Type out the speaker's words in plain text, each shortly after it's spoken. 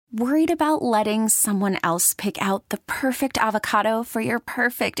Worried about letting someone else pick out the perfect avocado for your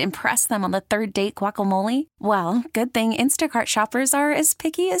perfect impress them on the third date guacamole? Well, good thing Instacart shoppers are as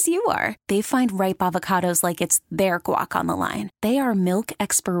picky as you are. They find ripe avocados like it's their guac on the line. They are milk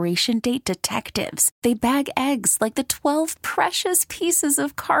expiration date detectives. They bag eggs like the 12 precious pieces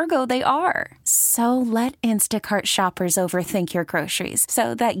of cargo they are. So let Instacart shoppers overthink your groceries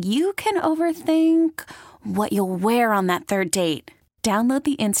so that you can overthink what you'll wear on that third date. Download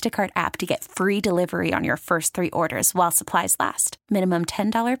the Instacart app to get free delivery on your first 3 orders while supplies last. Minimum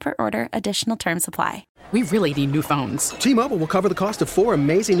 $10 per order. Additional terms apply. We really need new phones. T-Mobile will cover the cost of 4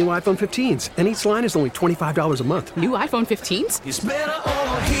 amazing new iPhone 15s, and each line is only $25 a month. New iPhone 15s? It's better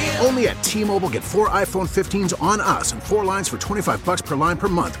over here. Only at T-Mobile, get 4 iPhone 15s on us and 4 lines for $25 per line per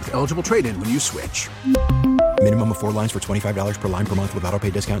month with eligible trade-in when you switch. Minimum of 4 lines for $25 per line per month with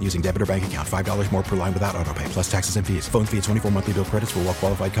autopay discount using debit or bank account. $5 more per line without autopay, plus taxes and fees. Phone fee at 24 monthly bill credits for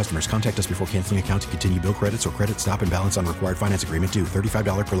well-qualified customers. Contact us before canceling account to continue bill credits or credit stop and balance on required finance agreement due.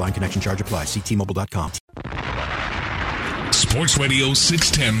 $35 per line connection charge applies. See T-Mobile.com. Sports Radio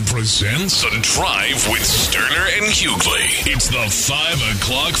 610 presents The Drive with Sterner and Hughley. It's the 5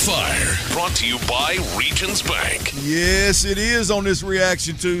 o'clock fire, brought to you by Regions Bank. Yes, it is on this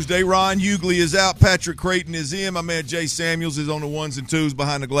Reaction Tuesday. Ron Hughley is out. Patrick Creighton is in. My man Jay Samuels is on the ones and twos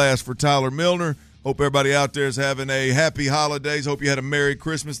behind the glass for Tyler Milner. Hope everybody out there is having a happy holidays. Hope you had a Merry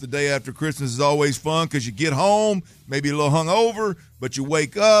Christmas. The day after Christmas is always fun because you get home, maybe a little hungover, but you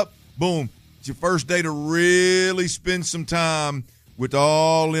wake up, boom. It's your first day to really spend some time with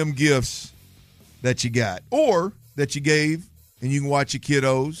all them gifts that you got or that you gave, and you can watch your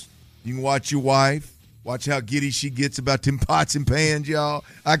kiddos. You can watch your wife. Watch how giddy she gets about them pots and pans, y'all.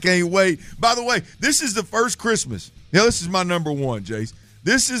 I can't wait. By the way, this is the first Christmas. Now, this is my number one, Jace.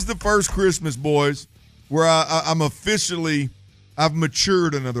 This is the first Christmas, boys, where I'm officially – I've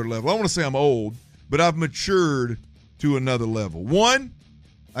matured another level. I want to say I'm old, but I've matured to another level. One,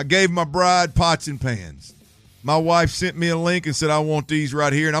 I gave my bride pots and pans. My wife sent me a link and said, I want these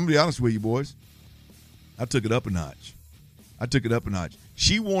right here. And I'm going to be honest with you, boys. I took it up a notch.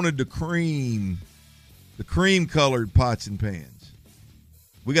 She wanted the cream-colored pots and pans.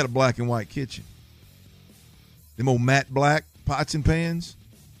 We got a black and white kitchen. Them old matte black pots and pans,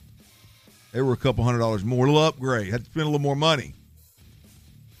 they were a couple $100 more. A little upgrade. Had to spend a little more money.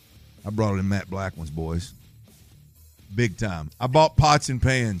 I brought in matte black ones, boys. Big time. I bought pots and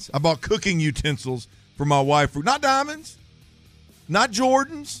pans. I bought cooking utensils for my wife. Not diamonds, not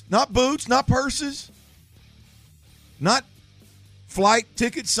Jordans, not boots, not purses, not flight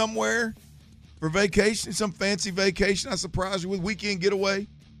tickets somewhere for vacation, some fancy vacation I surprised you with, weekend getaway.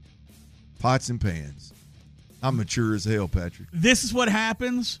 Pots and pans. I'm mature as hell, Patrick. This is what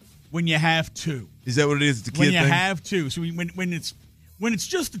happens when you have two. Is that what it is? It's a kid when you thing? have two. So when it's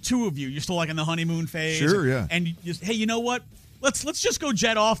just the two of you, you're still like in the honeymoon phase. Sure, yeah. And you just, hey, you know what? Let's just go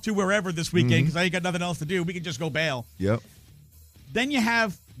jet off to wherever this weekend because I ain't got nothing else to do. We can just go bail. Yep. Then you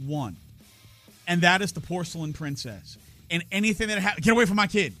have one, and that is the porcelain princess. And anything that happens, get away from my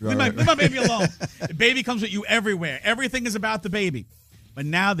kid. Leave my baby alone. The baby comes with you everywhere. Everything is about the baby. But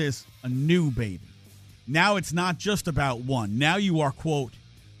now there's a new baby. Now it's not just about one. Now you are, quote,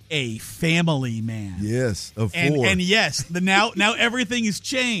 a family man. Yes, of 4. And yes, now everything is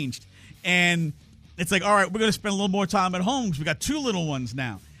changed. And it's like, all right, we're going to spend a little more time at home because we got 2 little ones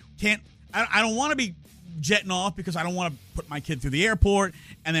now. I don't want to be jetting off because I don't want to put my kid through the airport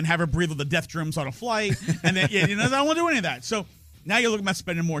and then have her breathe with the death drums on a flight. And then, I don't want to do any of that. So now you're looking at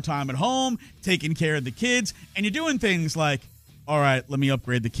spending more time at home, taking care of the kids, and you're doing things like, all right, let me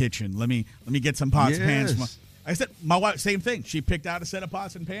upgrade the kitchen. Let me get some pots and pans. I said, my wife, same thing. She picked out a set of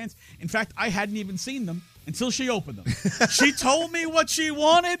pots and pans. In fact, I hadn't even seen them until she opened them. She told me what she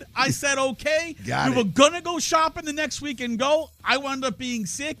wanted. I said, okay. We were going to go shopping the next week and go. I wound up being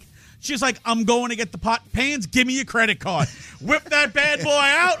sick. She's like, I'm going to get the pot pans. Give me your credit card. Whip that bad boy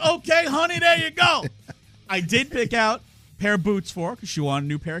out. Okay, honey, there you go. I did pick out a pair of boots for her because she wanted a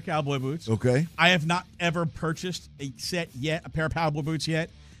new pair of cowboy boots. Okay. I have not ever purchased a pair of cowboy boots yet.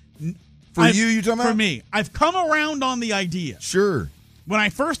 For you talking about? For me. I've come around on the idea. Sure. When I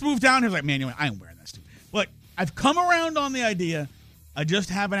first moved down here, I was like, man, I ain't wearing that too. But I've come around on the idea. I just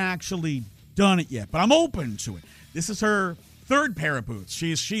haven't actually done it yet. But I'm open to it. This is her 3rd pair of boots.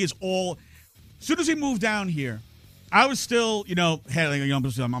 She is all. As soon as we moved down here, I was still,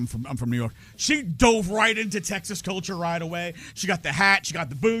 I'm from New York. She dove right into Texas culture right away. She got the hat, she got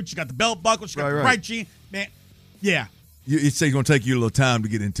the boots, she got the belt buckle, she got the right jean. Man, yeah. It's going to take you a little time to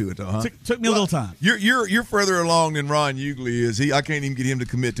get into it, though, huh? Took me a little time. You're further along than Ron Ugley is. I can't even get him to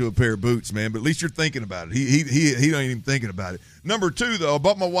commit to a pair of boots, man. But at least you're thinking about it. He don't even thinking about it. Number 2, though, I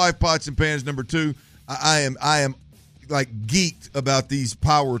bought my wife pots and pans. Number 2, I am like geeked about these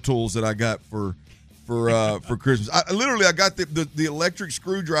power tools that I got for Christmas. I got the electric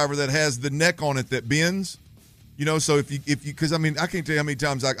screwdriver that has the neck on it that bends. You know, so if you because I can't tell you how many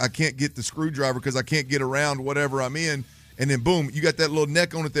times I can't get the screwdriver because I can't get around whatever I'm in, and then boom, you got that little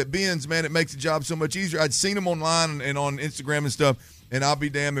neck on it that bends. Man, it makes the job so much easier. I'd seen them online and on Instagram and stuff, and I'll be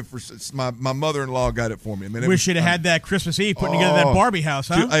damned if my mother-in-law got it for me. We should have had that Christmas Eve putting together that Barbie house,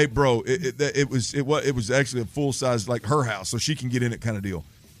 huh? Hey, bro, it was actually a full size like her house, so she can get in it kind of deal.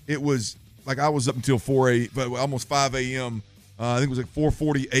 It was like I was up until almost 5 a.m. I think it was like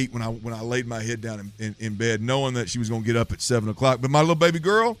 4:48 when I laid my head down in bed, knowing that she was going to get up at 7 o'clock. But my little baby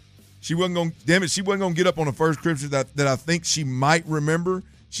girl, she wasn't going to get up on the first Christmas that I think she might remember.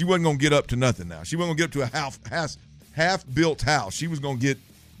 She wasn't going to get up to nothing now. She wasn't going to get up to a half-built house. She was going to get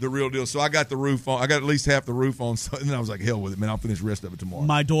the real deal. So I got the roof on. I got at least half the roof on. So, and then I was like, hell with it, man. I'll finish the rest of it tomorrow.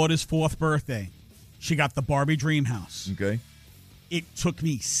 My daughter's 4th birthday. She got the Barbie dream house. Okay. It took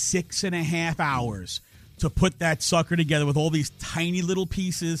me 6.5 hours to put that sucker together with all these tiny little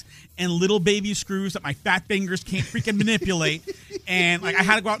pieces and little baby screws that my fat fingers can't freaking manipulate. And like I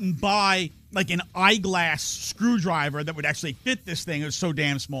had to go out and buy like an eyeglass screwdriver that would actually fit this thing. It was so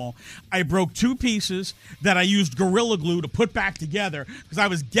damn small. I broke 2 pieces that I used Gorilla Glue to put back together because I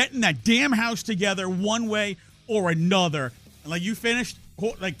was getting that damn house together one way or another. And like you finished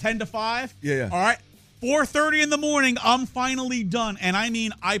like 10 to 5? Yeah. All right. 4:30 in the morning, I'm finally done. And I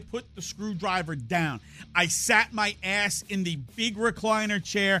mean, I put the screwdriver down. I sat my ass in the big recliner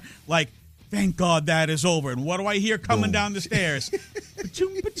chair like, thank God that is over. And what do I hear coming down the stairs?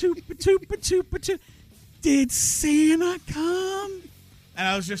 Did Santa come? And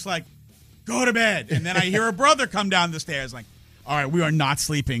I was just like, go to bed. And then I hear a brother come down the stairs like, all right, we are not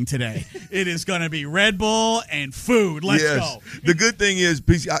sleeping today. It is going to be Red Bull and food. Let's go. The good thing is,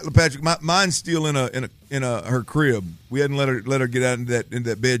 Patrick, mine's still in her crib. We hadn't let her get out into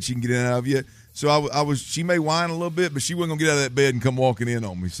that bed she can get in and out of yet. So she may whine a little bit, but she wasn't gonna get out of that bed and come walking in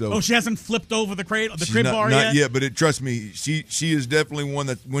on me. So she hasn't flipped over the crib bar yet. Not yet, but trust me, she is definitely one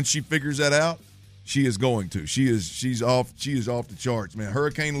that when she figures that out, she is going to. She's off the charts, man.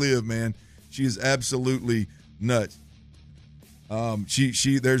 Hurricane Liv, man, she is absolutely nuts.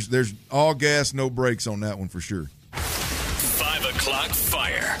 There's all gas, no brakes on that one for sure. 5 o'clock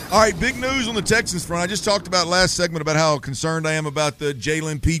fire. All right, big news on the Texans front. I just talked about last segment about how concerned I am about the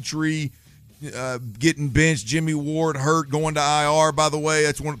Jalen Petrie getting benched, Jimmy Ward hurt, going to IR. By the way,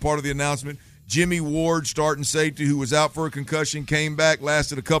 that's one part of the announcement. Jimmy Ward, starting safety, who was out for a concussion, came back,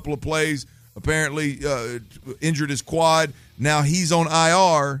 lasted a couple of plays, apparently injured his quad. Now he's on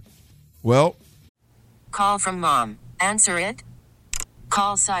IR. Well, call from mom. Answer it.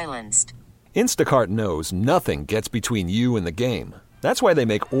 Call silenced. Instacart knows nothing gets between you and the game. That's why they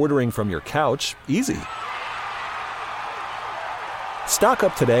make ordering from your couch easy. Stock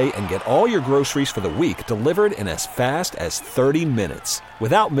up today and get all your groceries for the week delivered in as fast as 30 minutes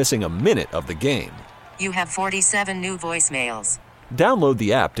without missing a minute of the game. You have 47 new voicemails. Download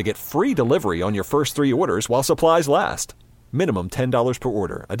the app to get free delivery on your first 3 orders while supplies last. Minimum $10 per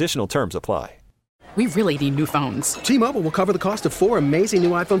order. Additional terms apply. We really need new phones. T-Mobile will cover the cost of 4 amazing new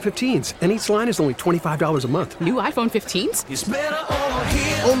iPhone 15s, and each line is only $25 a month. New iPhone 15s? It's better over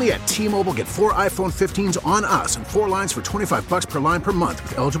here. Only at T-Mobile, get 4 iPhone 15s on us and 4 lines for $25 per line per month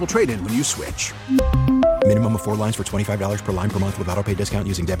with eligible trade-in when you switch. Minimum of 4 lines for $25 per line per month with autopay discount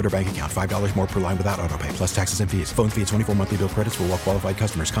using debit or bank account. $5 more per line without autopay, plus taxes and fees. Phone fee at 24 monthly bill credits for well-qualified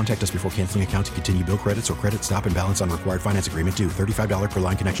customers. Contact us before canceling account to continue bill credits or credit stop and balance on required finance agreement due. $35 per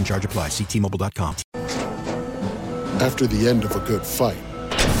line connection charge applies. See T-Mobile.com. After the end of a good fight,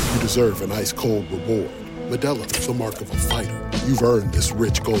 you deserve an ice-cold reward. Modelo is the mark of a fighter. You've earned this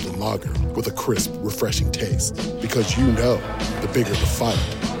rich golden lager with a crisp, refreshing taste. Because you know, the bigger the fight,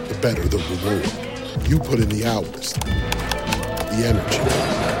 the better the reward. You put in the hours, the energy,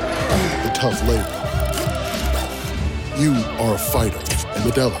 the tough labor. You are a fighter, and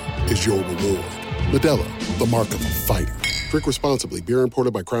Modelo is your reward. Modelo, the mark of a fighter. Drink responsibly. Beer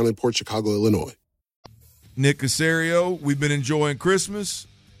imported by Crown Imports, Chicago, Illinois. Nick Caserio, we've been enjoying Christmas.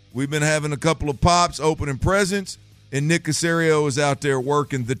 We've been having a couple of pops, opening presents, and Nick Caserio is out there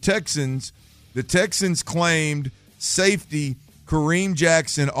working. The Texans claimed safety Kareem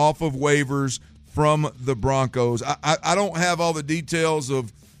Jackson off of waivers from the Broncos. I don't have all the details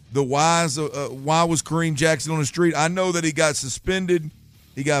of the whys. Why was Kareem Jackson on the street? I know that he got suspended.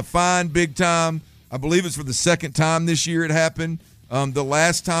 He got fined big time. I believe it's for the second time this year it happened. The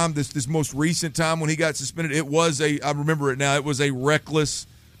last time, this most recent time when he got suspended, I remember it now, it was a reckless,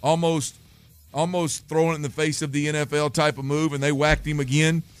 almost throwing it in the face of the NFL type of move, and they whacked him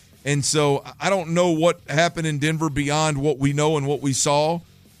again. And so I don't know what happened in Denver beyond what we know and what we saw.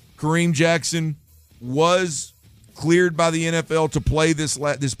 Kareem Jackson was cleared by the NFL to play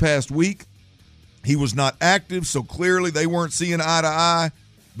this past week. He was not active, so clearly they weren't seeing eye to eye.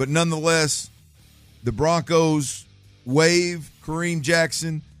 But nonetheless, the Broncos waive Kareem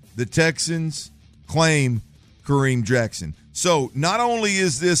Jackson. The Texans claim Kareem Jackson. So not only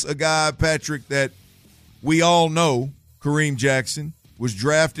is this a guy, Patrick, that we all know, Kareem Jackson, was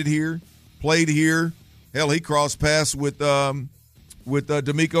drafted here, played here. Hell, he crossed paths with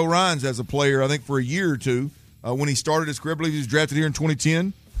DeMeco Ryans as a player, I think, for a year or two when he started his career. I believe he was drafted here in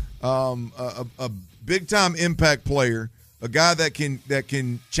 2010. A big-time impact player, a guy that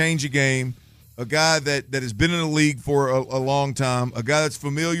can change a game, a guy that has been in the league for a long time, a guy that's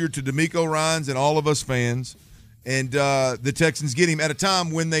familiar to DeMeco Ryans and all of us fans. And the Texans get him at a time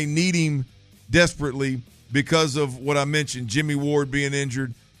when they need him desperately because of what I mentioned, Jimmy Ward being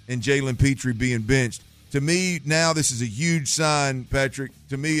injured and Jalen Petrie being benched. To me, now this is a huge sign, Patrick.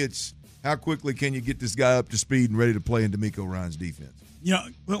 To me, it's how quickly can you get this guy up to speed and ready to play in DeMeco Ryans' defense? You know,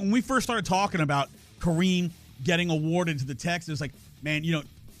 when we first started talking about Kareem getting awarded to the Texans, like, man, you know,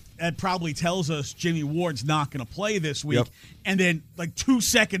 that probably tells us Jimmy Ward's not going to play this week. Yep. And then, like, 2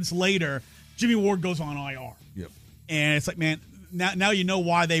 seconds later, Jimmy Ward goes on IR. Yep. And it's like, man, now you know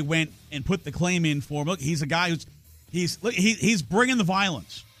why they went and put the claim in for him. Look, he's a guy he's bringing the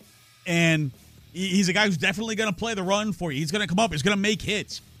violence. And he's a guy who's definitely going to play the run for you. He's going to come up. He's going to make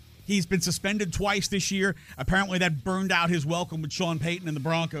hits. He's been suspended twice this year. Apparently that burned out his welcome with Sean Payton and the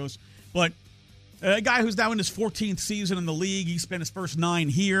Broncos. But a guy who's now in his 14th season in the league, he spent his first 9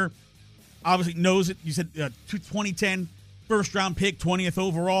 here, obviously knows it. You said 2010 first-round pick, 20th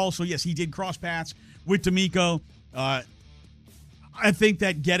overall. So, yes, he did cross paths with DeMeco. I think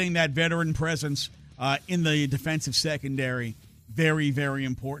that getting that veteran presence in the defensive secondary, very, very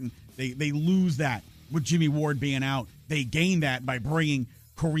important. They lose that with Jimmy Ward being out. They gain that by bringing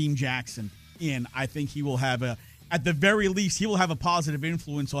Kareem Jackson in. I think he will have at the very least, he will have a positive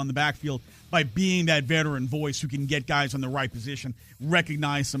influence on the backfield by being that veteran voice who can get guys in the right position,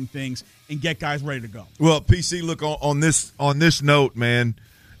 recognize some things, and get guys ready to go. Well, PC, look, on this note, man,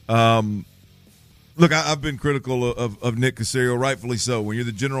 look, I've been critical of Nick Caserio, rightfully so. When you're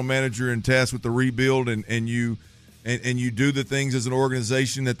the general manager and tasked with the rebuild and you do the things as an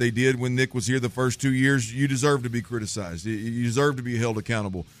organization that they did when Nick was here the first 2 years, you deserve to be criticized. You deserve to be held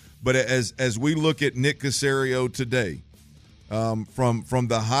accountable. But as we look at Nick Caserio today, from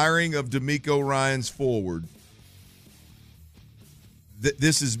the hiring of DeMeco Ryans forward,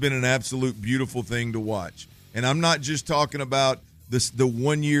 this has been an absolute beautiful thing to watch. And I'm not just talking about the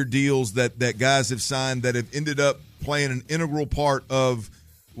one-year deals that guys have signed that have ended up playing an integral part of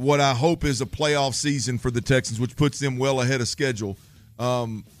what I hope is a playoff season for the Texans, which puts them well ahead of schedule.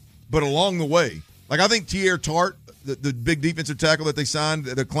 But along the way, like I think Tier Tart, the big defensive tackle that they signed,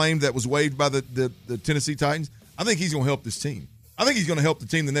 that claimed that was waived by the Tennessee Titans, I think he's going to help this team. I think he's going to help the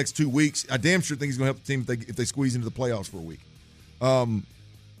team the next 2 weeks. I damn sure think he's going to help the team if they squeeze into the playoffs for a week.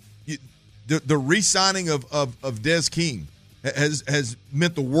 The re-signing of Des King has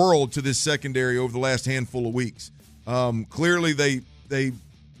meant the world to this secondary over the last handful of weeks. Clearly, they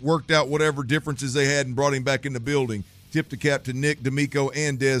worked out whatever differences they had and brought him back in the building. Tipped the cap to Nick, DeMeco,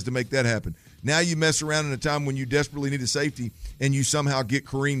 and Dez to make that happen. Now you mess around in a time when you desperately need a safety, and you somehow get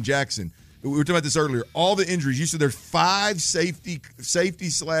Kareem Jackson. We were talking about this earlier. All the injuries. You said there's 5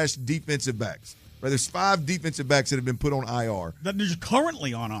 safety/defensive backs. Right? There's 5 defensive backs that have been put on IR. That are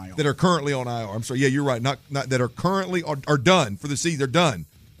currently on IR. That are currently on IR. I'm sorry. Yeah, you're right. Not that are currently are done for the season. They're done.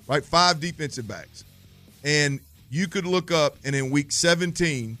 Right? 5 defensive backs. And you could look up, and in week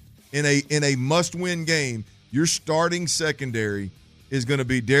 17, in a must-win game, your starting secondary is going to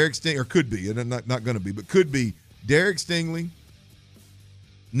be Derek Stingley, or could be, and not going to be, but could be Derek Stingley,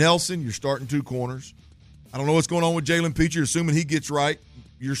 Nelson, you're starting 2 corners. I don't know what's going on with Jalen Petrie. Assuming he gets right,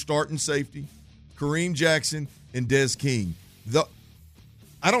 you're starting safety. Kareem Jackson and Des King.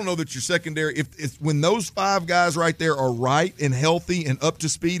 I don't know that your secondary, if when those 5 guys right there are right and healthy and up to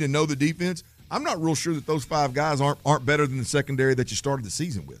speed and know the defense, I'm not real sure that those 5 guys aren't better than the secondary that you started the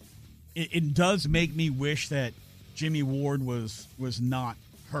season with. It does make me wish that Jimmy Ward was not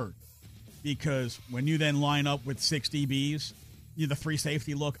hurt, because when you then line up with 6 DBs, the free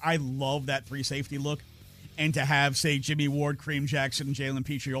safety look, I love that free safety look. And to have, say, Jimmy Ward, Kareem Jackson, Jalen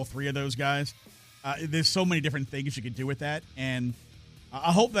Petrie, all 3 of those guys, there's so many different things you could do with that. And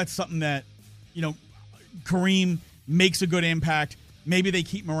I hope that's something that Kareem makes a good impact. Maybe they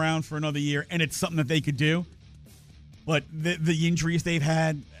keep him around for another year, and it's something that they could do. But the injuries they've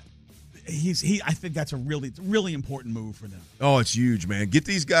had, I think that's a really important move for them. Oh, it's huge, man. Get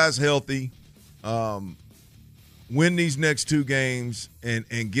these guys healthy, win these next 2 games,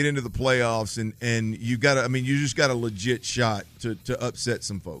 and get into the playoffs. And you just got a legit shot to upset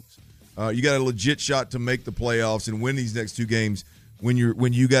some folks. You got a legit shot to make the playoffs and win these next 2 games when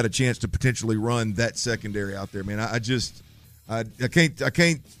you got a chance to potentially run that secondary out there, man. I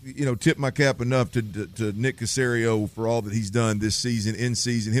can't tip my cap enough to Nick Caserio for all that he's done this season, in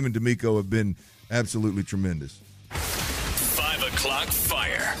season. Him and D'Amico have been absolutely tremendous. 5 o'clock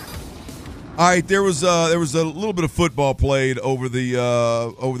fire. All right, there was a little bit of football played over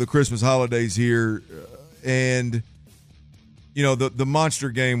the Christmas holidays here, and the monster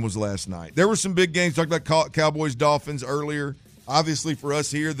game was last night. There were some big games. Talked about Cowboys Dolphins earlier. Obviously, for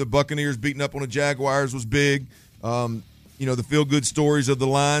us here, the Buccaneers beating up on the Jaguars was big. The feel-good stories of the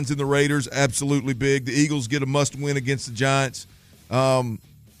Lions and the Raiders, absolutely big. The Eagles get a must-win against the Giants.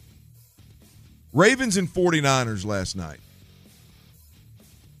 Ravens and 49ers last night.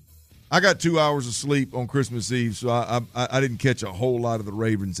 I got 2 hours of sleep on Christmas Eve, so I didn't catch a whole lot of the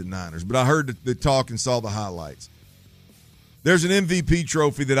Ravens and Niners, but I heard the talk and saw the highlights. There's an MVP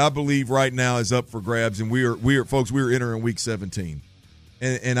trophy that I believe right now is up for grabs, and we are entering week 17.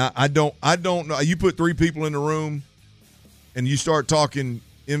 And I don't know. You put 3 people in the room and you start talking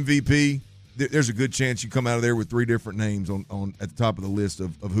MVP, there's a good chance you come out of there with 3 different names on at the top of the list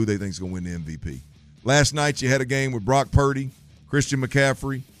of who they think is going to win the MVP. Last night you had a game with Brock Purdy, Christian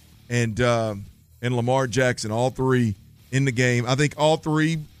McCaffrey, and Lamar Jackson, all 3 in the game. I think all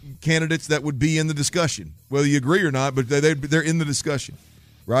 3 candidates that would be in the discussion, whether you agree or not, but they're in the discussion,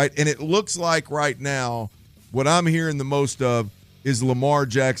 right? And it looks like right now what I'm hearing the most of is Lamar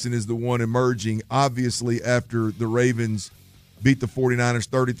Jackson is the one emerging, obviously, after the Ravens beat the 49ers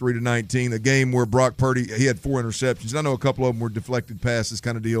 33-19, a game where Brock Purdy, he had 4 interceptions. I know a couple of them were deflected passes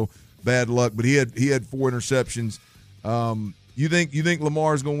kind of deal, bad luck, but he had 4 interceptions. You think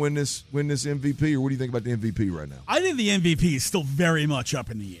Lamar is going to win this MVP, or what do you think about the MVP right now? I think the MVP is still very much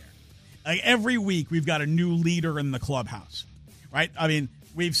up in the air. Like every week, we've got a new leader in the clubhouse, right? I mean,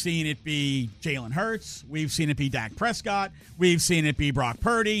 we've seen it be Jalen Hurts. We've seen it be Dak Prescott. We've seen it be Brock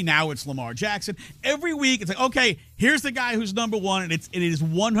Purdy. Now it's Lamar Jackson. Every week, it's like, okay, here's the guy who's number one, and it is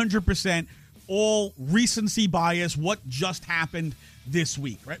 100% all recency bias, what just happened this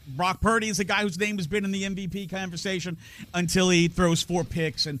week, right? Brock Purdy is a guy whose name has been in the MVP conversation until he throws 4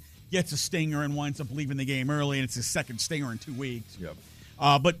 picks and gets a stinger and winds up leaving the game early, and it's his second stinger in 2 weeks. Yep.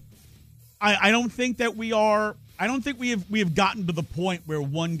 But I don't think that we are. I don't think we have gotten to the point where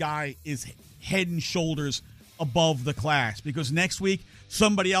one guy is head and shoulders above the class, because next week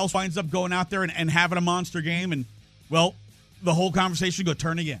somebody else winds up going out there and having a monster game, and well, the whole conversation go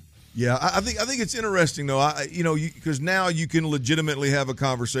turn again. Yeah, I think it's interesting though. Because now you can legitimately have a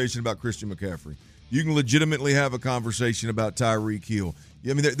conversation about Christian McCaffrey. You can legitimately have a conversation about Tyreek Hill.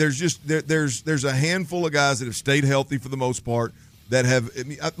 I mean, there's a handful of guys that have stayed healthy for the most part that have.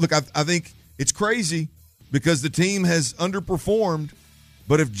 I think it's crazy because the team has underperformed.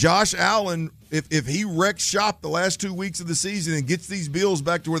 But if Josh Allen, if he wrecks shop the last 2 weeks of the season and gets these Bills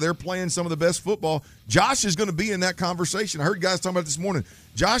back to where they're playing some of the best football, Josh is going to be in that conversation. I heard guys talking about it this morning.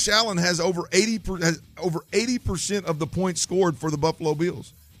 Josh Allen has over 80% of the points scored for the Buffalo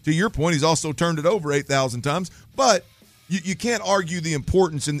Bills. To your point, he's also turned it over 8,000 times. But you can't argue the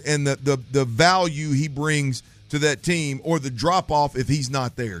importance and the value he brings to that team, or the drop-off if he's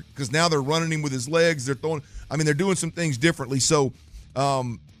not there. Because now they're running him with his legs. They're doing some things differently. So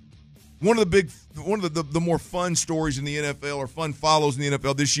one of the more fun stories in the NFL, or fun follows in the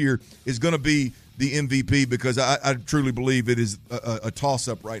NFL this year, is going to be the MVP, because I truly believe it is a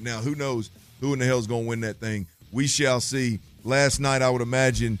toss-up right now. Who knows who in the hell is going to win that thing? We shall see. Last night, I would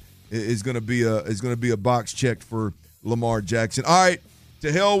imagine, is going to be a box checked for Lamar Jackson. All right,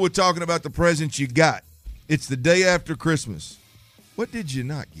 to hell with talking about the presents you got. It's the day after Christmas. What did you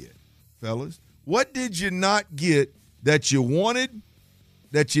not get, fellas? What did you not get that you wanted,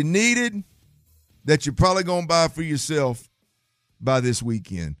 that you needed, that you're probably going to buy for yourself by this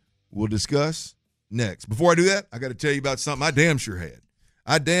weekend? We'll discuss next. Before I do that, I got to tell you about something I damn sure had.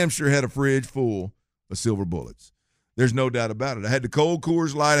 I damn sure had a fridge full of silver bullets. There's no doubt about it. I had the cold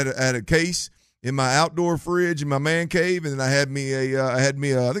Coors Light. I had a case in my outdoor fridge in my man cave, and then I had me a I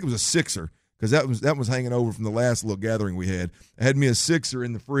think it was a Sixer, because that was hanging over from the last little gathering we had. I had me a Sixer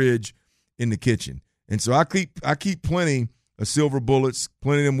in the fridge in the kitchen, and so I keep plenty of silver bullets,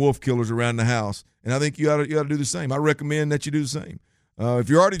 plenty of them wolf killers around the house, and I think you ought to do the same. I recommend that you do the same. If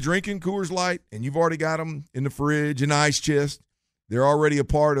you're already drinking Coors Light and you've already got them in the fridge, in the ice chest, they're already a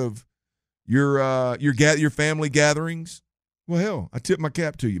part of your family gatherings. Well, hell, I tip my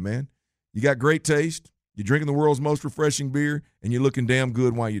cap to you, man. You got great taste. You're drinking the world's most refreshing beer, and you're looking damn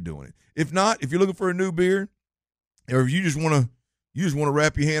good while you're doing it. If not, if you're looking for a new beer, or if you just want to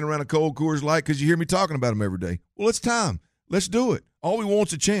wrap your hand around a cold Coors Light because you hear me talking about them every day, well, it's time. Let's do it. All we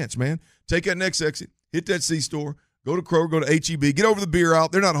want's a chance, man. Take that next exit, hit that C-store, go to Kroger, go to H-E-B, get over the beer aisle.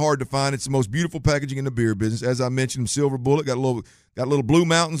 They're not hard to find. It's the most beautiful packaging in the beer business. As I mentioned, Silver Bullet got little blue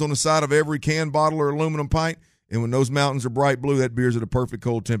mountains on the side of every can, bottle, or aluminum pint. And when those mountains are bright blue, that beer's at a perfect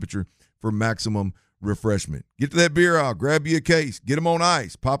cold temperature for maximum refreshment. Get to that beer aisle, grab you a case, get them on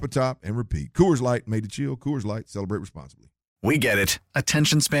ice, pop a top, and repeat. Coors Light, made to chill. Coors Light, celebrate responsibly. We get it.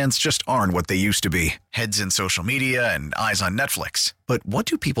 Attention spans just aren't what they used to be. Heads in social media and eyes on Netflix. But what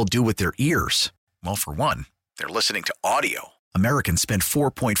do people do with their ears? Well, for one, they're listening to audio. Americans spend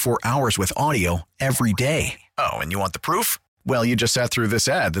 4.4 hours with audio every day. Oh, and you want the proof? Well, you just sat through this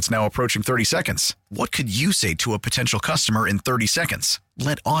ad that's now approaching 30 seconds. What could you say to a potential customer in 30 seconds?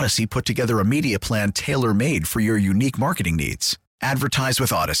 Let Odyssey put together a media plan tailor-made for your unique marketing needs. Advertise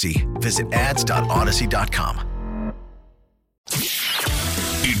with Odyssey. Visit ads.odyssey.com.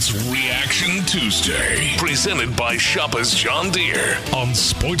 It's Reaction Tuesday, presented by Shoppers John Deere on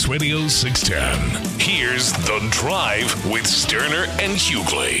Sports Radio 610. Here's The Drive with Sterner and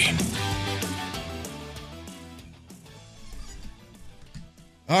Hughley.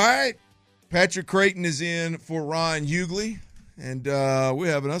 All right, Patrick Creighton is in for Ron Hughley, and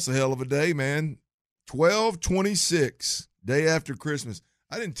we're having us a hell of a day, man. 12/26, day after Christmas.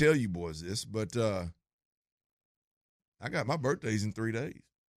 I didn't tell you boys this, but I got my birthday's in 3 days.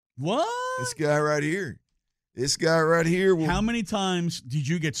 What? This guy right here. How many times did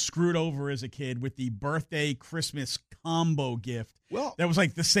you get screwed over as a kid with the birthday Christmas combo gift? Well, that was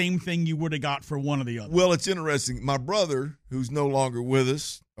like the same thing you would have got for one or the other. Well, it's interesting. My brother, who's no longer with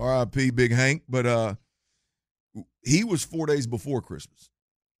us, R.I.P. Big Hank, but he was 4 days before Christmas.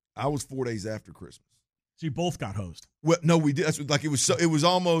 I was 4 days after Christmas. So you both got hosed. Well, no, we did. That's like it was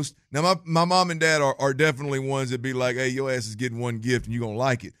almost. Now my mom and dad are definitely ones that be like, "Hey, your ass is getting one gift and you're gonna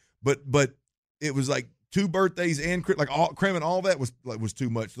like it." But it was like 2 birthdays and cramming all that was too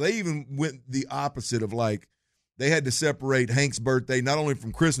much. They even went the opposite of like they had to separate Hank's birthday not only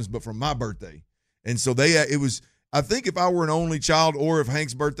from Christmas but from my birthday, and so it was. I think if I were an only child or if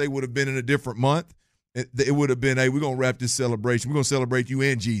Hank's birthday would have been in a different month, it would have been, hey, we're going to wrap this celebration. We're going to celebrate you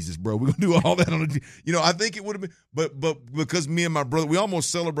and Jesus, bro. We're going to do all that on I think it would have been, but because me and my brother, we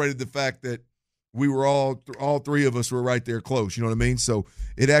almost celebrated the fact that we were all three of us were right there close. You know what I mean? So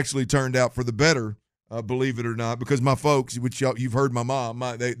it actually turned out for the better, believe it or not, because my folks, which you've heard my mom,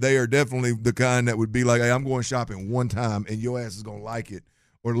 they are definitely the kind that would be like, hey, I'm going shopping one time and your ass is going to like it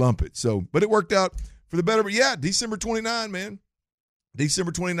or lump it. So, but it worked out for the better. But yeah, December 29, man.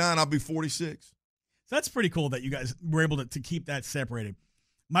 December 29, I'll be 46. So that's pretty cool that you guys were able to keep that separated.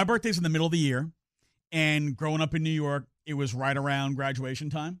 My birthday's in the middle of the year, and growing up in New York, it was right around graduation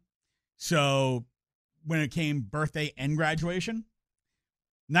time. So when it came birthday and graduation,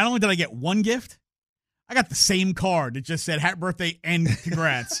 not only did I get one gift, I got the same card that just said happy birthday and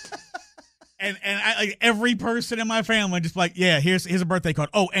congrats. and I, like, every person in my family just like, yeah, here's a birthday card.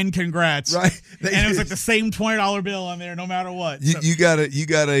 Oh, and congrats. Right. And it was like the same $20 bill on there no matter what. You got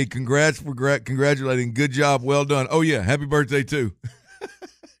a congrats for congratulating. Good job. Well done. Oh, yeah. Happy birthday, too.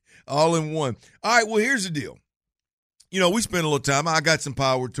 All in one. All right. Well, here's the deal. We spent a little time. I got some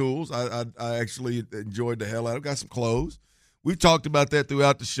power tools. I actually enjoyed the hell out of it. Got some clothes. We've talked about that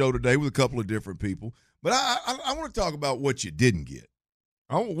throughout the show today with a couple of different people. But I want to talk about what you didn't get.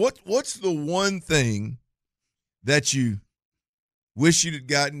 What's the one thing that you wish you'd had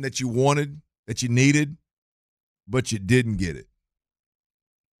gotten, that you wanted, that you needed, but you didn't get it?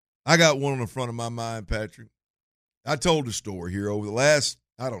 I got one on the front of my mind, Patrick. I told the story here over the last,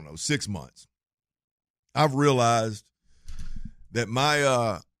 6 months. I've realized that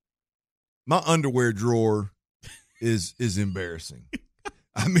my underwear drawer is embarrassing.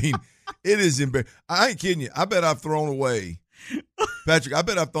 I mean, it is embarrassing. I ain't kidding you. I bet I've thrown away, Patrick. I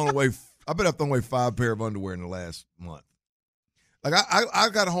bet I've thrown away 5 pair of underwear in the last month. Like I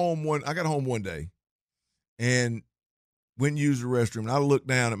got home one day, and went and used the restroom, and I looked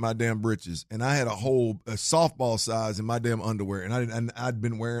down at my damn britches, and I had a softball size in my damn underwear, and I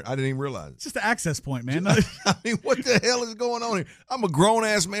didn't even realize it. It's just the access point, man. I mean, what the hell is going on here? I'm a grown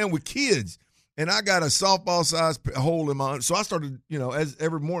ass man with kids, and I got a softball size hole in my. So I started, as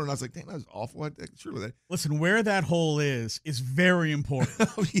every morning, I was like, "Damn, that's awful." Surely that. Listen, where that hole is very important.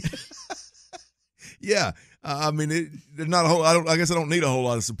 Oh, yeah. Yeah, I mean, there's not a whole. I guess I don't need a whole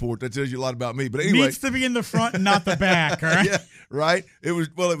lot of support. That tells you a lot about me. But anyway, needs to be in the front and not the back. All right. Yeah, right. It was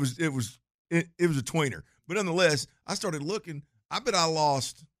a tweener. But nonetheless, I started looking. I bet I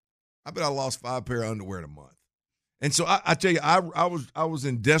lost 5 pair of underwear in a month. And so I tell you, I was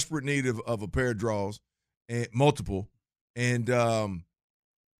in desperate need of a pair of drawers, and multiple, and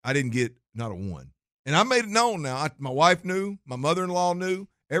I didn't get not a one. And I made it known now. My wife knew, my mother-in-law knew,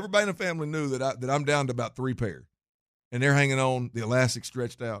 everybody in the family knew that I'm down to about 3 pairs, and they're hanging on. The elastic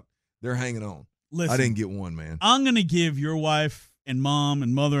stretched out. They're hanging on. Listen, I didn't get one, man. I'm gonna give your wife and mom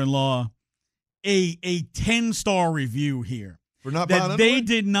and mother-in-law a 10-star review here for not that buying they underwear?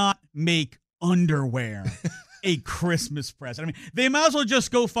 did not make underwear a Christmas present. I mean, they might as well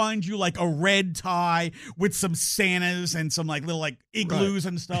just go find you like a red tie with some Santas and some like little like igloos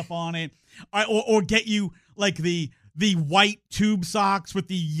and stuff on it, or get you like the white tube socks with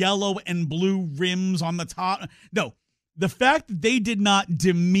the yellow and blue rims on the top. No, the fact that they did not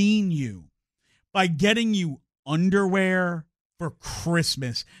demean you by getting you underwear for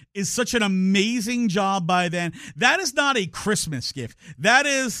Christmas is such an amazing job by them. That is not a Christmas gift. That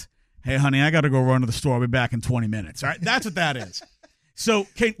is, hey, honey, I got to go run to the store. I'll be back in 20 minutes. All right? That's what that is. So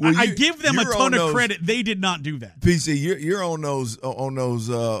I give them a ton of credit. They did not do that. PC, you're on those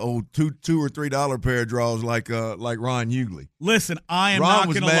old $2 or $3 pair of drawers like Ron Hughley. Listen, I am not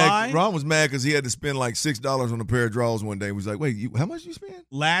going to lie. Ron was mad because he had to spend like $6 on a pair of drawers one day. He was like, "Wait, how much did you spend?"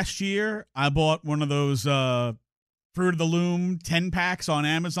 Last year, I bought one of those Fruit of the Loom 10-packs on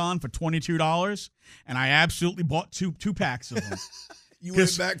Amazon for $22, and I absolutely bought two packs of them. You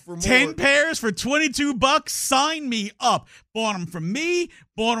went back for more. 10 pairs for $22. Sign me up. Bought them for me.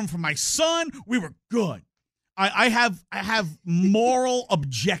 Bought them for my son. We were good. I have moral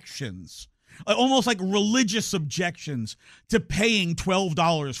objections, almost like religious objections to paying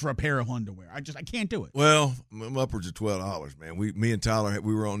 $12 for a pair of underwear. I can't do it. Well, I'm upwards of $12, man. Me and Tyler,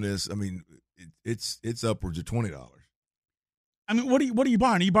 we were on this. I mean, it's upwards of $20. I mean, what are you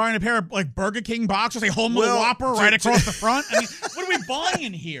buying? Are you buying a pair of like Burger King boxers, a Home Whopper right across the front? I mean, what are we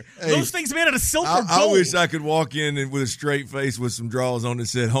buying here? Hey, those things are made out of silver gold. I wish I could walk in with a straight face with some drawers on that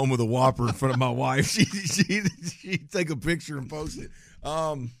said "Home of the Whopper" in front of my wife. She'd take a picture and post it.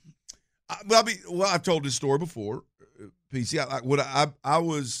 I've told this story before. PC.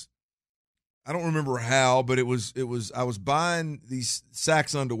 I don't remember how, but it was I was buying these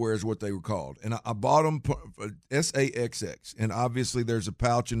Saks underwear is what they were called, and I bought them SAXX, and obviously there's a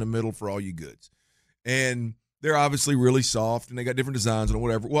pouch in the middle for all you goods, and they're obviously really soft, and they got different designs and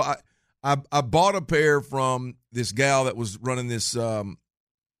whatever. Well, I bought a pair from this gal that was running this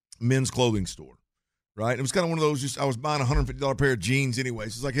men's clothing store, right? It was kind of one of those. I was buying a $150 pair of jeans anyway, so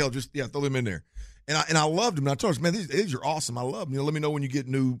it's like, hell, just throw them in there. And I loved them. And I told her, man, these are awesome. I love them. Let me know when you get a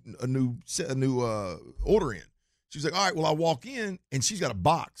new order in. She's like, all right. Well, I walk in and she's got a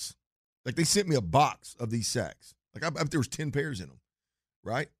box. Like they sent me a box of these Saks. Like there was 10 pairs in them,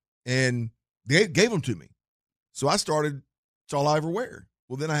 right? And they gave them to me. So I started. It's all I ever wear.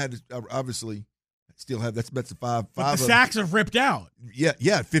 Well, then I had to obviously still have that's a five. But the Saks have ripped out.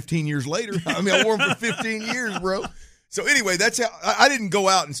 Yeah. 15 years later. I mean, I wore them for 15 years, bro. So anyway, that's how I didn't go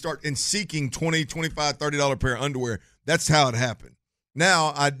out and start seeking $20, $25, $30 pair of underwear. That's how it happened.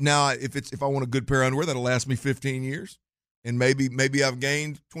 Now if I want a good pair of underwear that'll last me 15 years, and maybe I've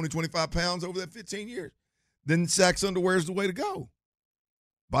gained 20, 25 pounds over that 15 years, then Saks underwear is the way to go.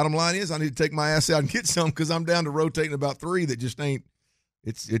 Bottom line is I need to take my ass out and get some because I'm down to rotating about 3 that just ain't.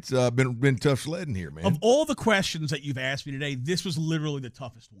 It's been tough sledding here, man. Of all the questions that you've asked me today, this was literally the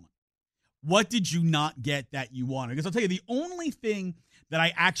toughest one. What did you not get that you wanted? Because I'll tell you, the only thing that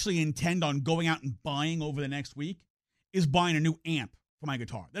I actually intend on going out and buying over the next week is buying a new amp for my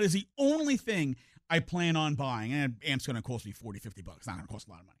guitar. That is the only thing I plan on buying. And an amp's going to cost me $40, $50. It's not going to cost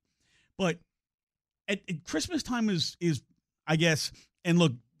a lot of money. But at Christmas time is I guess, and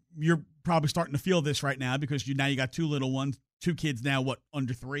look, you're probably starting to feel this right now because you got 2 little ones, 2 kids now,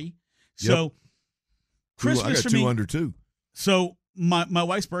 under 3? So yep. Christmas I got for 2 me, under 2. So my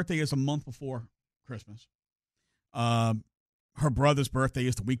wife's birthday is a month before Christmas. Her brother's birthday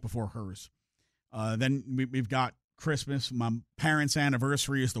is the week before hers. Then we've got Christmas. My parents'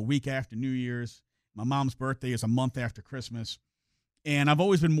 anniversary is the week after New Year's. My mom's birthday is a month after Christmas. And I've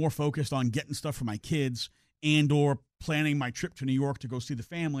always been more focused on getting stuff for my kids and or planning my trip to New York to go see the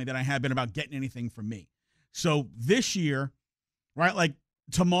family than I have been about getting anything for me. So this year, right, like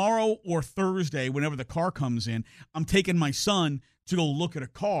tomorrow or Thursday, whenever the car comes in, I'm taking my son to go look at a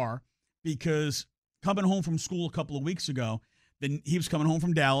car because coming home from school a couple of weeks ago, then he was coming home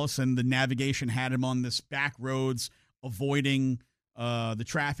from Dallas and the navigation had him on this back roads avoiding the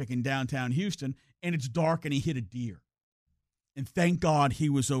traffic in downtown Houston, and it's dark, and he hit a deer. And thank God he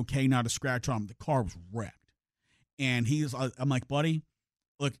was okay, not a scratch on him. The car was wrecked. And I'm like, buddy,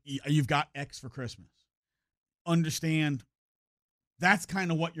 look, you've got X for Christmas. Understand, that's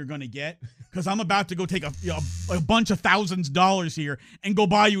kind of what you're going to get, because I'm about to go take a bunch of thousands of dollars here and go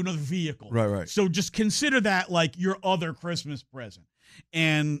buy you another vehicle. Right. So just consider that like your other Christmas present.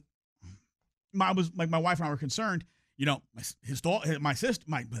 And my wife and I were concerned.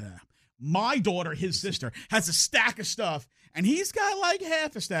 My daughter, his sister, has a stack of stuff, and he's got like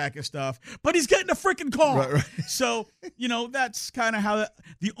half a stack of stuff, but he's getting a freaking car. Right. So, that's kind of how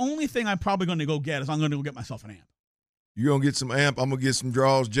the only thing I'm probably going to go get is I'm going to go get myself an amp. You're going to get some amp. I'm going to get some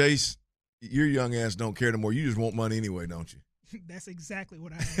draws. Jace, your young ass don't care no more. You just want money anyway, don't you? That's exactly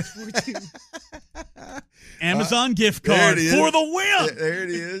what I asked for, too. Amazon gift card for the win. There it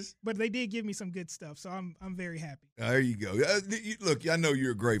is. But they did give me some good stuff, so I'm very happy. There you go. Look, I know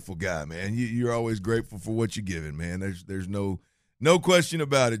you're a grateful guy, man. You're always grateful for what you're giving, man. There's no question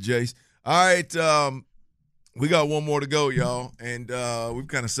about it, Jace. All right, we got one more to go, y'all, and we've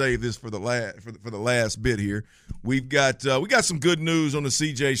kind of saved this for the last bit here. We got some good news on the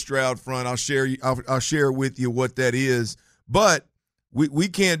CJ Stroud front. I'll share with you what that is, but we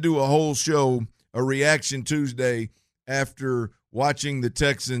can't do a whole show, a reaction Tuesday, after watching the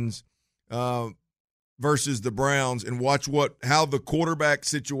Texans versus the Browns and watch how the quarterback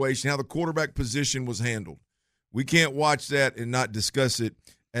situation, how the quarterback position was handled. We can't watch that and not discuss it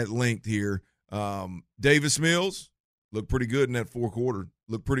at length here. Davis Mills looked pretty good in that fourth quarter.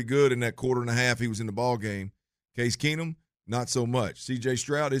 Looked pretty good in that quarter and a half he was in the ball game. Case Keenum, not so much. CJ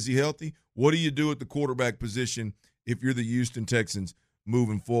Stroud, is he healthy? What do you do at the quarterback position if you're the Houston Texans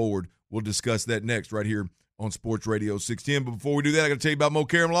moving forward? We'll discuss that next right here on Sports Radio 610. But before we do that, I got to tell you about Mo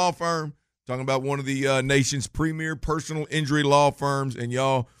Karam Law Firm. Talking about one of the nation's premier personal injury law firms. And,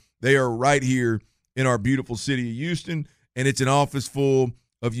 y'all, they are right here in our beautiful city of Houston. And it's an office full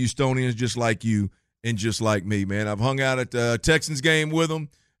of Houstonians just like you and just like me, man. I've hung out at the Texans game with them,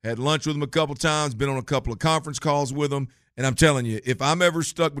 had lunch with them a couple times, been on a couple of conference calls with them. And I'm telling you, if I'm ever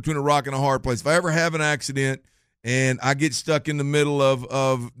stuck between a rock and a hard place, if I ever have an accident and I get stuck in the middle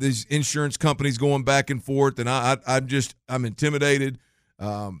of these insurance companies going back and forth, and I'm intimidated.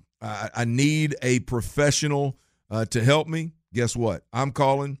 I need a professional to help me. Guess what? I'm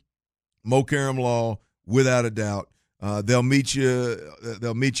calling Mo Karam Law without a doubt. They'll meet you.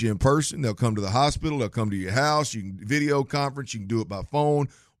 They'll meet you in person. They'll come to the hospital. They'll come to your house. You can video conference. You can do it by phone.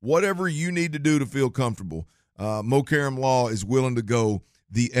 Whatever you need to do to feel comfortable, Mo Karam Law is willing to go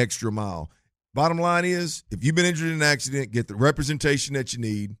the extra mile. Bottom line is, if you've been injured in an accident, get the representation that you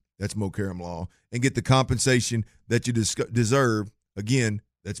need. That's Mo Karam Law, and get the compensation that you deserve. Again,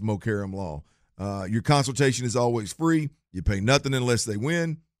 that's Mo Karam Law. Your consultation is always free. You pay nothing unless they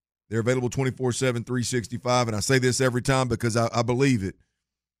win. They're available 24/7, 365, and I say this every time because I believe it.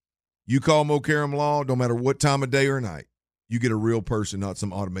 You call Mo Karam Law, no matter what time of day or night, you get a real person, not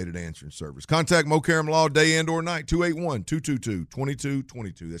some automated answering service. Contact Mo Karam Law day and or night,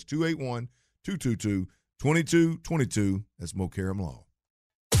 281-222-2222. That's 281-222-2222. That's Mo Karam Law.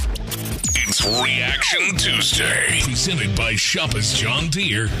 It's Reaction Tuesday, presented by Shoppers John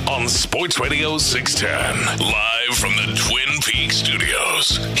Deere on Sports Radio 610. Live from the Twin Peaks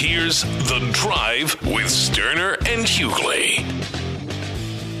studios, here's The Drive with Sterner and Hughley.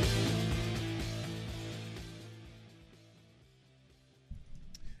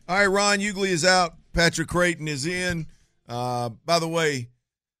 All right, Ron Hughley is out. Patrick Creighton is in. By the way,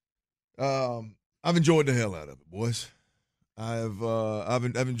 I've enjoyed the hell out of it, boys. I've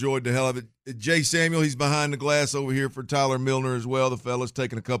enjoyed the hell of it. Jay Samuel, he's behind the glass over here for Tyler Milner as well. The fella's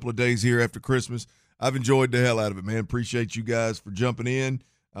taking a couple of days here after Christmas. I've enjoyed the hell out of it, man. Appreciate you guys for jumping in.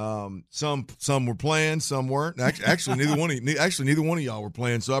 Some were playing, some weren't. Actually, neither one of y'all were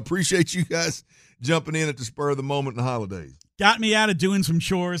playing. So I appreciate you guys jumping in at the spur of the moment in the holidays. Got me out of doing some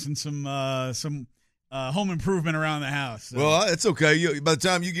chores and some home improvement around the house. So. Well, it's okay. By the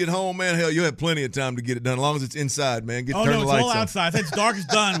time you get home, man, hell, you'll have plenty of time to get it done, as long as it's inside, man. Turn the lights on. It's all outside. It's dark is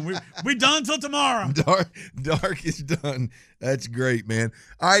done. We're done till tomorrow. Dark is done. That's great, man.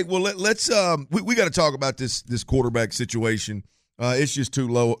 All right, well, let's we got to talk about this quarterback situation. It's just too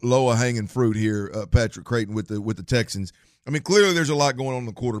low a hanging fruit here, Patrick Creighton with the Texans. I mean, clearly there's a lot going on in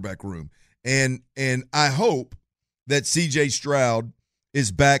the quarterback room, and I hope that CJ Stroud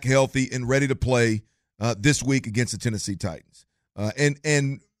is back healthy and ready to play this week against the Tennessee Titans.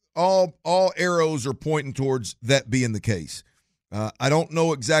 And all arrows are pointing towards that being the case. I don't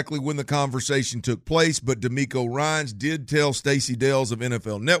know exactly when the conversation took place, but D'Amico Ryans did tell Stacey Dales of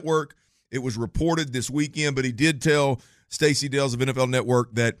NFL Network. It was reported this weekend, but he did tell Stacey Dales of NFL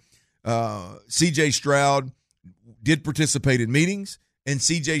Network that CJ Stroud did participate in meetings, and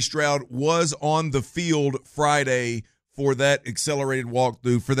CJ Stroud was on the field Friday for that accelerated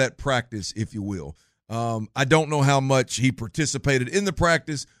walkthrough, for that practice, if you will. I don't know how much he participated in the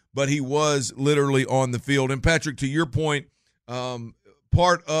practice, but he was literally on the field. And, Patrick, to your point,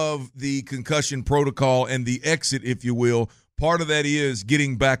 part of the concussion protocol and the exit, if you will, part of that is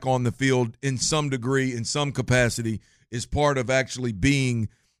getting back on the field in some degree, in some capacity, is part of actually being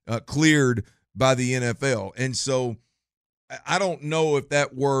cleared by the NFL. And so I don't know if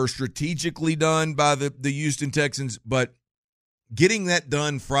that were strategically done by the Houston Texans, but getting that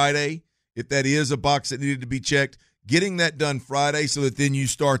done Friday, if that is a box that needed to be checked, getting that done Friday so that then you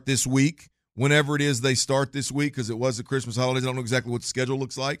start this week, whenever it is they start this week, because it was the Christmas holidays. I don't know exactly what the schedule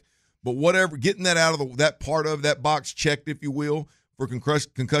looks like, but whatever, getting that out of that part of that box checked, if you will, for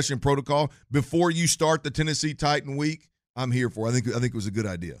concussion protocol before you start the Tennessee Titan week, I'm here for. I think it was a good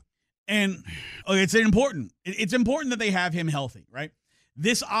idea. And it's important. It's important that they have him healthy, right?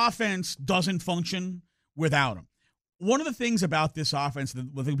 This offense doesn't function without him. One of the things about this offense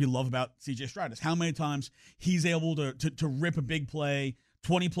that we love about CJ Stroud is how many times he's able to rip a big play,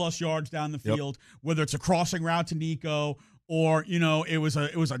 20-plus yards down the field, whether it's a crossing route to Nico or, it was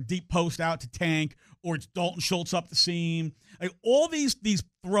a deep post out to Tank, or it's Dalton Schultz up the seam. Like all these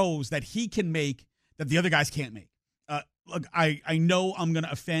throws that he can make that the other guys can't make. Look, I know I'm going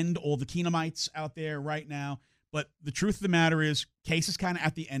to offend all the Keenumites out there right now, but the truth of the matter is Case is kind of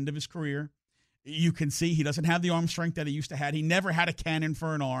at the end of his career. You can see he doesn't have the arm strength that he used to have. He never had a cannon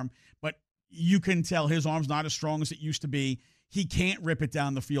for an arm, but you can tell his arm's not as strong as it used to be. He can't rip it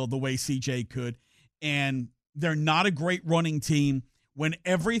down the field the way CJ could, and they're not a great running team when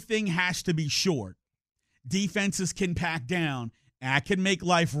everything has to be short. Defenses can pack down. That can make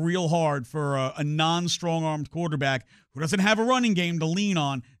life real hard for a non-strong-armed quarterback who doesn't have a running game to lean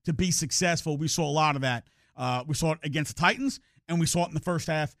on to be successful. We saw a lot of that. We saw it against the Titans, and we saw it in the first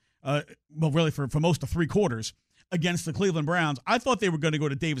half, really for most of 3 quarters, against the Cleveland Browns. I thought they were going to go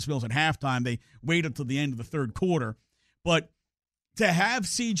to Davis Mills at halftime. They waited until the end of the third quarter. But to have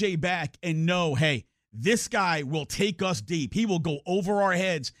CJ back and know, hey, this guy will take us deep. He will go over our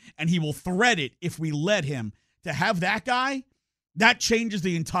heads, and he will thread it if we let him. To have that guy, that changes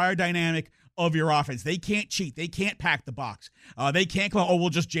the entire dynamic of your offense. They can't cheat. They can't pack the box. They can't go, we'll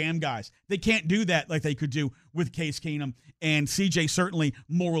just jam guys. They can't do that like they could do with Case Keenum, and CJ certainly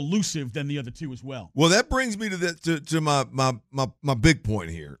more elusive than the other two as well. Well, that brings me to my big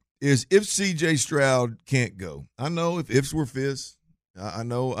point here is if CJ Stroud can't go. I know if ifs were fists. I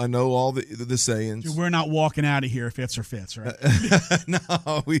know all the sayings. Dude, we're not walking out of here if ifs are fits, right?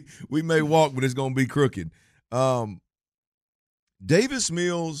 No, we may walk, but it's going to be crooked. Davis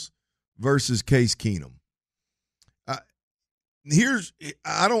Mills versus Case Keenum. I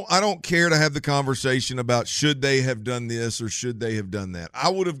don't care to have the conversation about should they have done this or should they have done that. I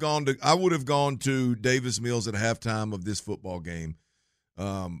would have gone to Davis Mills at halftime of this football game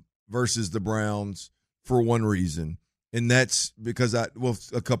versus the Browns for one reason, and that's because a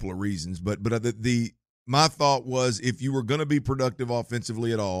couple of reasons, but my thought was if you were going to be productive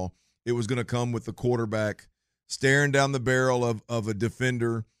offensively at all, it was going to come with the quarterback staring down the barrel of a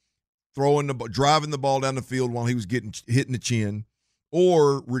defender, driving the ball down the field while he was getting hit in the chin,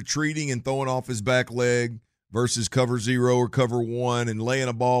 or retreating and throwing off his back leg versus cover 0 or cover 1 and laying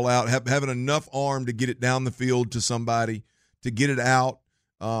a ball out, having enough arm to get it down the field to somebody to get it out.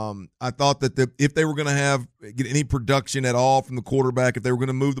 I thought that if they were going to get any production at all from the quarterback, if they were going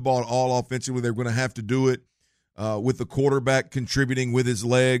to move the ball at all offensively, they were going to have to do it with the quarterback contributing with his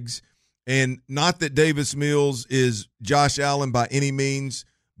legs. And not that Davis Mills is Josh Allen by any means,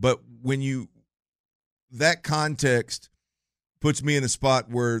 but that context puts me in a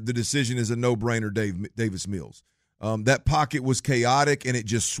spot where the decision is a no-brainer, Davis Mills. That pocket was chaotic, and it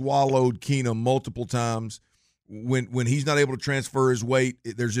just swallowed Keenum multiple times. When he's not able to transfer his weight,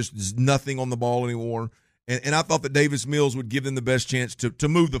 there's just nothing on the ball anymore. And I thought that Davis Mills would give them the best chance to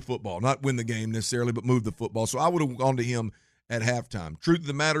move the football, not win the game necessarily, but move the football. So I would have gone to him at halftime. Truth of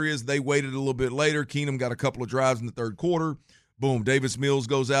the matter is they waited a little bit later. Keenum got a couple of drives in the third quarter. Boom, Davis Mills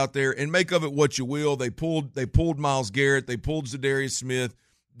goes out there, and make of it what you will. They pulled Myles Garrett. They pulled Zadarius Smith.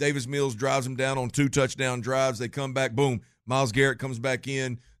 Davis Mills drives them down on 2 touchdown drives. They come back. Boom, Myles Garrett comes back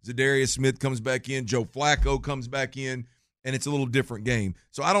in. Zadarius Smith comes back in. Joe Flacco comes back in, and it's a little different game.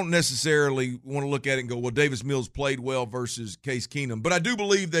 So I don't necessarily want to look at it and go, well, Davis Mills played well versus Case Keenum. But I do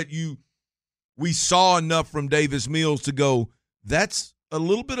believe that we saw enough from Davis Mills to go, that's a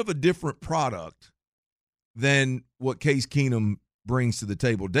little bit of a different product than what Case Keenum brings to the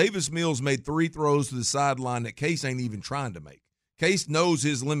table. Davis Mills made 3 throws to the sideline that Case ain't even trying to make. Case knows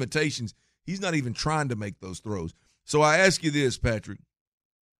his limitations. He's not even trying to make those throws. So I ask you this, Patrick.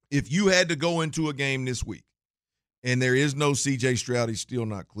 If you had to go into a game this week and there is no CJ Stroud, he's still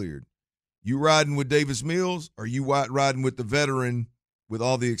not cleared, you riding with Davis Mills or you riding with the veteran with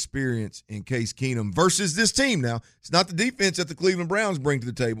all the experience in Case Keenum versus this team now? It's not the defense that the Cleveland Browns bring to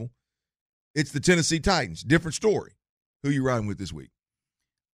the table. It's the Tennessee Titans. Different story. Who you riding with this week?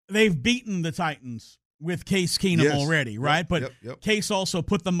 They've beaten the Titans with Case Keenum already, right? But Case also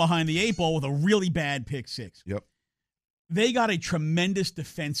put them behind the 8 ball with a really bad pick 6. Yep. They got a tremendous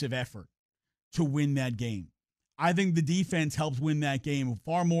defensive effort to win that game. I think the defense helped win that game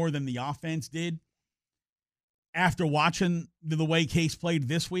far more than the offense did. After watching the way Case played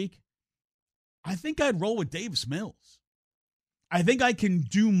this week, I think I'd roll with Davis Mills. I think I can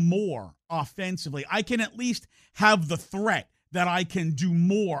do more offensively. I can at least have the threat that I can do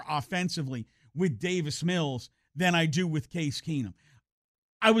more offensively with Davis Mills than I do with Case Keenum.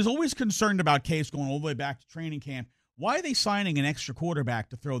 I was always concerned about Case going all the way back to training camp. Why are they signing an extra quarterback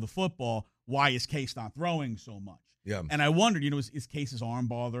to throw the football? Why is Case not throwing so much? Yeah. And I wondered, is Case's arm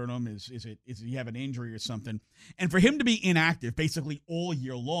bothering him? Is he have an injury or something? And for him to be inactive basically all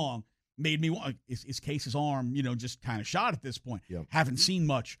year long made me want, is Case's arm, just kind of shot at this point? Yep. Haven't seen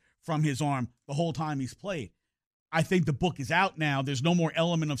much from his arm the whole time he's played. I think the book is out now. There's no more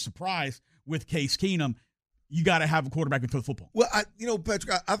element of surprise with Case Keenum. You got to have a quarterback who throws football. Well,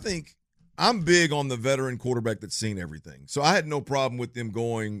 Patrick, I think I'm big on the veteran quarterback that's seen everything. So I had no problem with them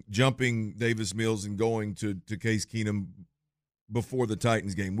jumping Davis Mills and going to Case Keenum before the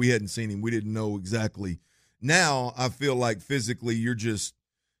Titans game. We hadn't seen him. We didn't know exactly. Now I feel like physically you're just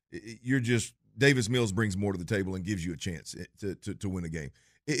Davis Mills brings more to the table and gives you a chance to win a game.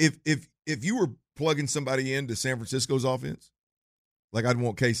 If you were plugging somebody into San Francisco's offense, like I'd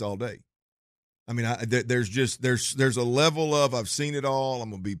want Case all day. I mean, there's a level of I've seen it all.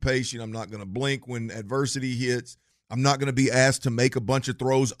 I'm gonna be patient. I'm not gonna blink when adversity hits. I'm not gonna be asked to make a bunch of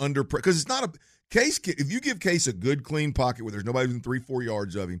throws under pressure because it's not a Case. If you give Case a good clean pocket where there's nobody within 3-4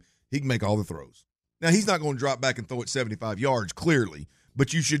 yards of him, he can make all the throws. Now he's not going to drop back and throw it 75 yards clearly,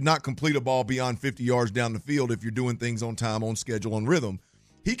 but you should not complete a ball beyond 50 yards down the field if you're doing things on time, on schedule, on rhythm.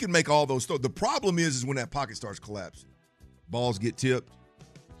 He can make all those throws. The problem is when that pocket starts collapsing, balls get tipped.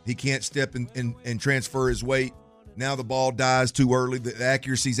 He can't step and transfer his weight. Now the ball dies too early. The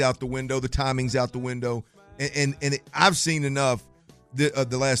accuracy's out the window. The timing's out the window. And I've seen enough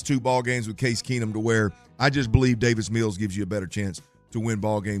the last 2 ball games with Case Keenum to where I just believe Davis Mills gives you a better chance to win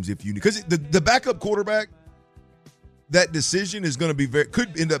ball games if you need. Because the backup quarterback, that decision is going to be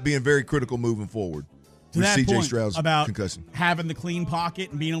could end up being very critical moving forward. To with that CJ point Stroud's about concussion. Having the clean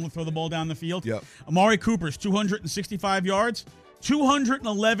pocket and being able to throw the ball down the field. Yep. Amari Cooper's 265 yards.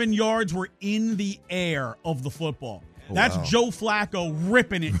 211 yards were in the air of the football. That's wow. Joe Flacco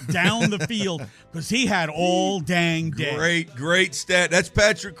ripping it down the field because he had all dang day. Great stat. That's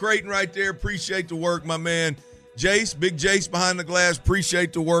Patrick Creighton right there. Appreciate the work, my man. Jace, big Jace behind the glass.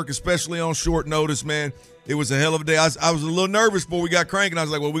 Appreciate the work, especially on short notice, man. It was a hell of a day. I was a little nervous before we got cranking. I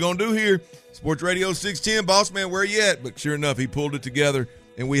was like, what are we going to do here? Sports Radio 610, boss man, where you at? But sure enough, he pulled it together,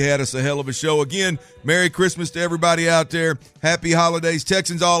 and we had us a hell of a show. Again, Merry Christmas to everybody out there. Happy holidays.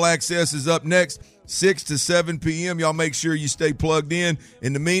 Texans All Access is up next, 6 to 7 p.m. Y'all make sure you stay plugged in.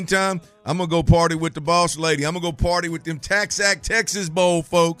 In the meantime, I'm going to go party with the boss lady. I'm going to go party with them Taxac Texas Bowl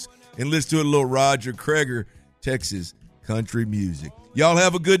folks and listen to a little Roger Kreger Texas country music. Y'all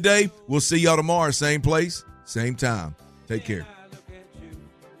have a good day. We'll see y'all tomorrow, same place, same time. Take care.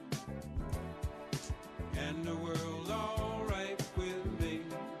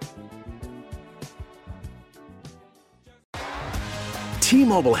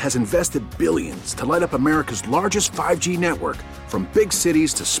 T-Mobile has invested billions to light up America's largest 5G network, from big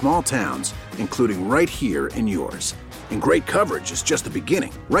cities to small towns, including right here in yours. And great coverage is just the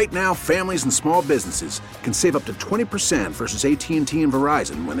beginning. Right now, families and small businesses can save up to 20% versus AT&T and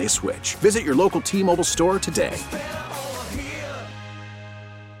Verizon when they switch. Visit your local T-Mobile store today.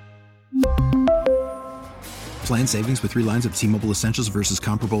 Plan savings with 3 lines of T-Mobile Essentials versus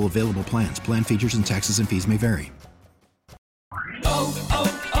comparable available plans. Plan features and taxes and fees may vary.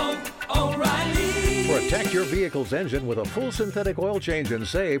 Protect your vehicle's engine with a full synthetic oil change and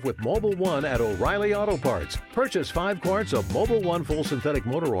save with Mobile One at O'Reilly Auto Parts. Purchase 5 quarts of Mobile One full synthetic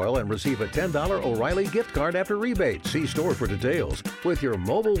motor oil and receive a $10 O'Reilly gift card after rebate. See store for details. With your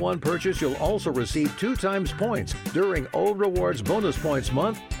Mobile One purchase, you'll also receive 2 times points during O Rewards Bonus Points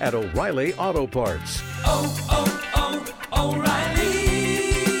Month at O'Reilly Auto Parts. O'Reilly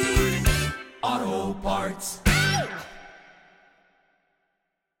Auto Parts.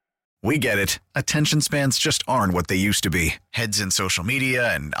 we get it. Attention spans just aren't what they used to be. Heads in social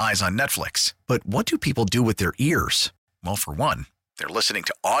media and eyes on Netflix. But what do people do with their ears? Well, for one, they're listening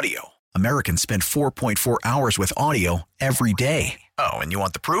to audio. Americans spend 4.4 hours with audio every day. Oh, and you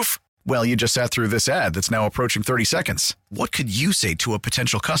want the proof? Well, you just sat through this ad that's now approaching 30 seconds. What could you say to a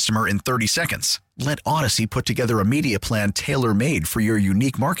potential customer in 30 seconds? Let Odyssey put together a media plan tailor-made for your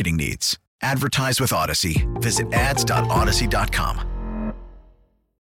unique marketing needs. Advertise with Odyssey. Visit ads.odyssey.com.